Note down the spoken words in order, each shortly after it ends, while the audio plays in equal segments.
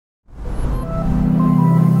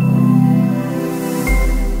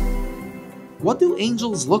what do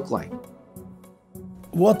angels look like?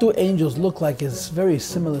 What do angels look like is very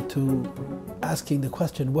similar to asking the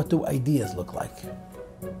question, what do ideas look like?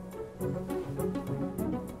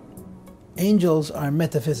 Angels are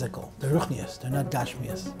metaphysical. They're ruchnias. They're not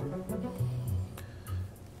gashmias.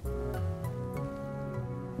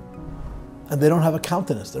 And they don't have a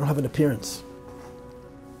countenance. They don't have an appearance.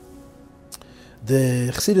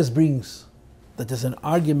 The Chassidus brings that there's an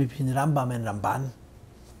argument between Rambam and Ramban.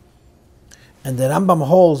 And the Rambam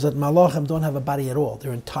holds that Malachim don't have a body at all.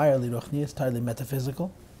 They're entirely ruchnias, entirely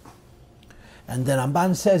metaphysical. And the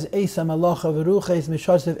Ramban says, Eisa malacha v'ruches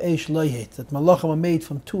misharsev eish loyhet, that malachim are made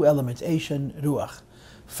from two elements, eish and ruach,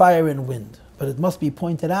 fire and wind. But it must be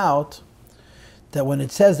pointed out that when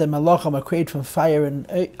it says that malachim are created from fire and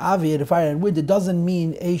aviyah, fire and wind, it doesn't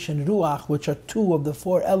mean eish and ruach, which are two of the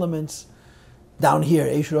four elements down here,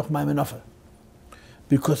 eish, ruach, mayim, and afer.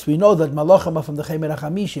 Because we know that malachim are from the chemer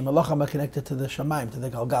hachamishi, malachim are connected to the shamayim, to the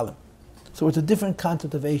galgalim. So it's a different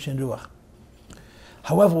concept of eish and ruach.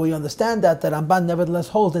 However, we understand that the Ramban nevertheless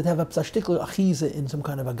holds that they have a psashtikl achiza in some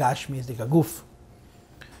kind of a gashmi, like a guf.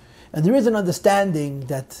 And there is an understanding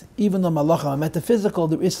that even though malachim are metaphysical,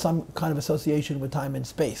 there is some kind of association with time and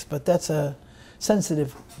space. But that's a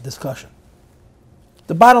sensitive discussion.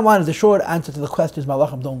 The bottom line is the short answer to the question is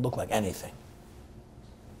malachim don't look like anything.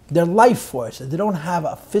 They're life forces. They don't have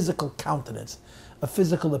a physical countenance, a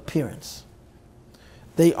physical appearance.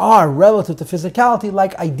 They are, relative to physicality,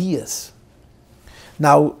 like ideas.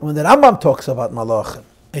 Now, when the Rambam talks about malachim,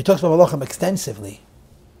 he talks about malachim extensively.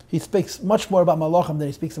 He speaks much more about malachim than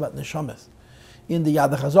he speaks about neshamas. In the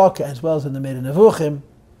Yad HaChazaka, as well as in the Meir Nevuchim,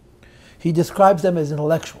 he describes them as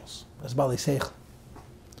intellectuals, as Bali Seichel.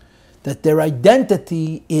 That their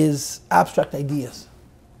identity is abstract ideas.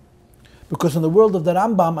 Because in the world of the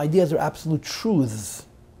Rambam, ideas are absolute truths.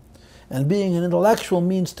 And being an intellectual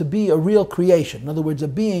means to be a real creation. In other words, a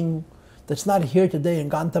being that's not here today and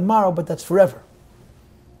gone tomorrow, but that's forever.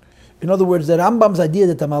 In other words, the Rambam's idea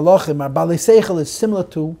that the malachim are Balei Seichel is similar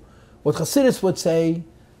to what Chassidus would say,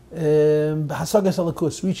 Hasagas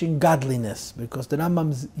Alakus, reaching godliness, because the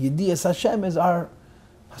Rambam's Yediyas Hashem is our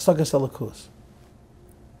Hasagas Alakus.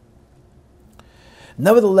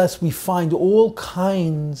 Nevertheless, we find all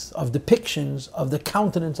kinds of depictions of the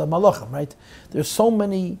countenance of malachim, right? There's so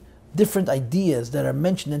many different ideas that are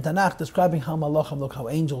mentioned in Tanakh describing how malachim look, how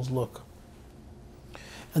angels look.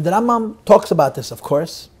 And the Rambam talks about this, of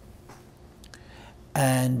course.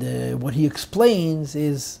 And what he explains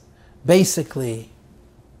is basically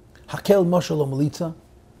Hakel Moshe Lo Melitza,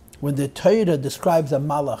 when the Torah describes a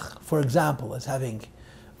malach, for example, as having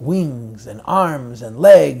wings and arms and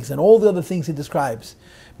legs and all the other things he describes,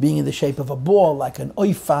 being in the shape of a ball like an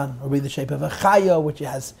oifan, or being in the shape of a chaya, which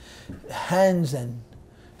has hands and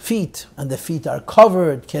feet, and the feet are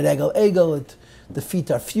covered, keregel egel, the feet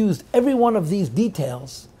are fused. Every one of these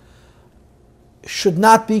details should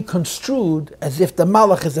not be construed as if the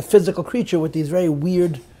malach is a physical creature with these very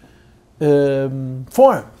weird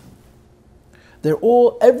form. They're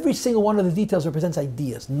all, every single one of the details represents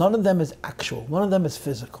ideas. None of them is actual. None of them is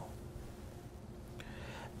physical.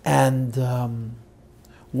 And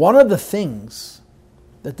one of the things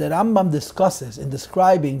that the Rambam discusses in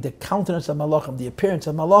describing the countenance of malachim, the appearance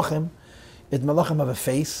of malachim, is malachim have a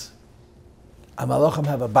face, and malachim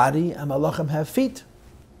have a body, and malachim have feet.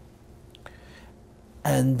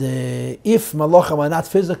 And if malachim are not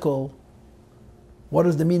physical, what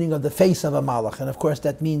is the meaning of the face of a malach? And of course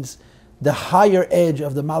that means the higher edge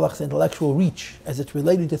of the malach's intellectual reach as it's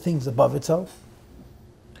relating to things above itself.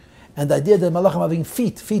 And the idea that malachim having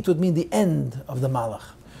feet would mean the end of the malach,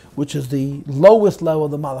 which is the lowest level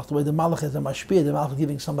of the malach, the way the malach is a mashpia, the malach is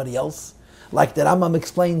giving somebody else. Like the Rambam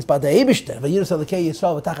explains by the Eibishter, V'yirus alekei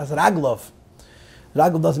Yisrael v'tachas raglov.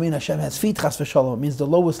 Raglov doesn't mean Hashem has feet, chas v'shalom. It means the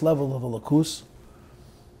lowest level of a lakus.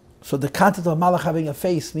 So the concept of malach having a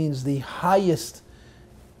face means the highest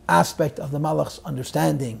aspect of the malach's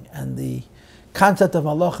understanding, and the concept of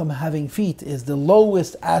malachim having feet is the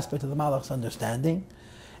lowest aspect of the malach's understanding.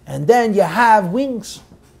 And then you have wings.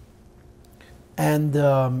 And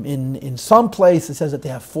in some place it says that they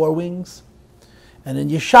have 4 wings. And in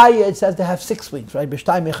Yeshaya it says they have 6 wings, right?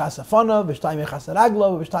 B'shtayim yechas afanav, b'shtayim yechas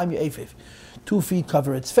raglo, b'shtayim ye'efif. 2 feet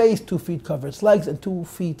cover its face, 2 feet cover its legs, and 2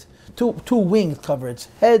 wings cover its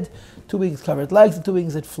head, 2 wings cover its legs, and 2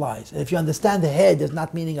 wings it flies. And if you understand the head as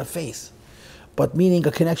not meaning a face, but meaning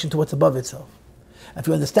a connection to what's above itself. If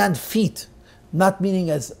you understand feet, not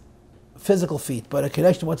meaning as physical feet, but a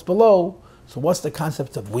connection to what's below, so what's the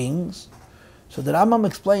concept of wings? So the Rambam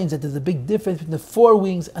explains that there's a big difference between the 4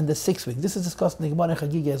 wings and the 6 wings. This is discussed in the Gemara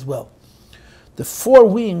Chagiga as well. The 4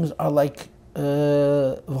 wings are like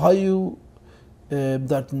V'hayu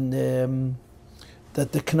that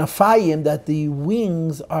the knafayim, that the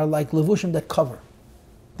wings are like levushim that cover.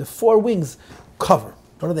 The four wings cover.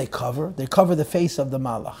 What do they cover? They cover the face of the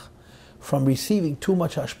malach from receiving too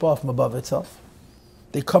much hashpah from above itself.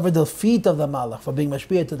 They cover the feet of the malach from being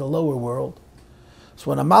mashpiyah to the lower world. So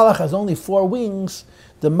when a malach has only four wings,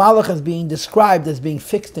 the malach is being described as being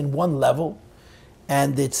fixed in one level,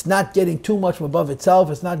 and it's not getting too much from above itself,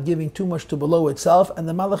 it's not giving too much to below itself, and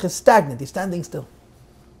the malach is stagnant, he's standing still.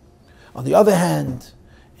 On the other hand,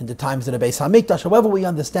 in the times of the Beis HaMikdash, however we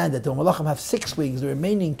understand it, the malachim have 6 weeks, the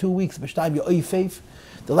remaining 2 weeks,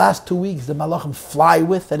 the last 2 weeks the malachim fly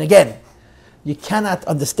with, and again, you cannot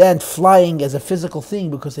understand flying as a physical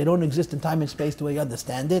thing because they don't exist in time and space the way you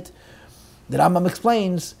understand it. The Rambam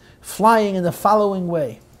explains flying in the following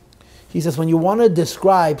way. He says, when you want to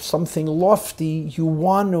describe something lofty, you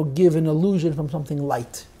want to give an illusion from something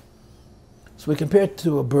light. So we compare it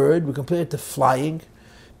to a bird, we compare it to flying,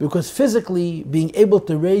 because physically being able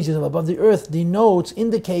to raise yourself above the earth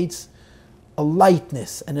indicates a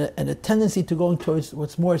lightness and a tendency to go towards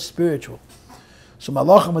what's more spiritual. So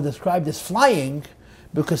malachim are described as flying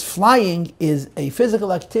because flying is a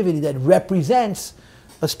physical activity that represents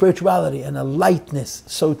a spirituality and a lightness,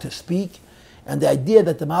 so to speak. And the idea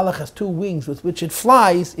that the malach has 2 wings with which it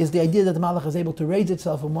flies is the idea that the malach is able to raise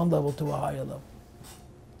itself from one level to a higher level.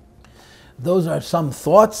 Those are some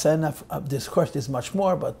thoughts, and I've discoursed this much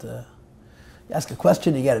more, but you ask a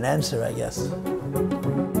question, you get an answer, I guess.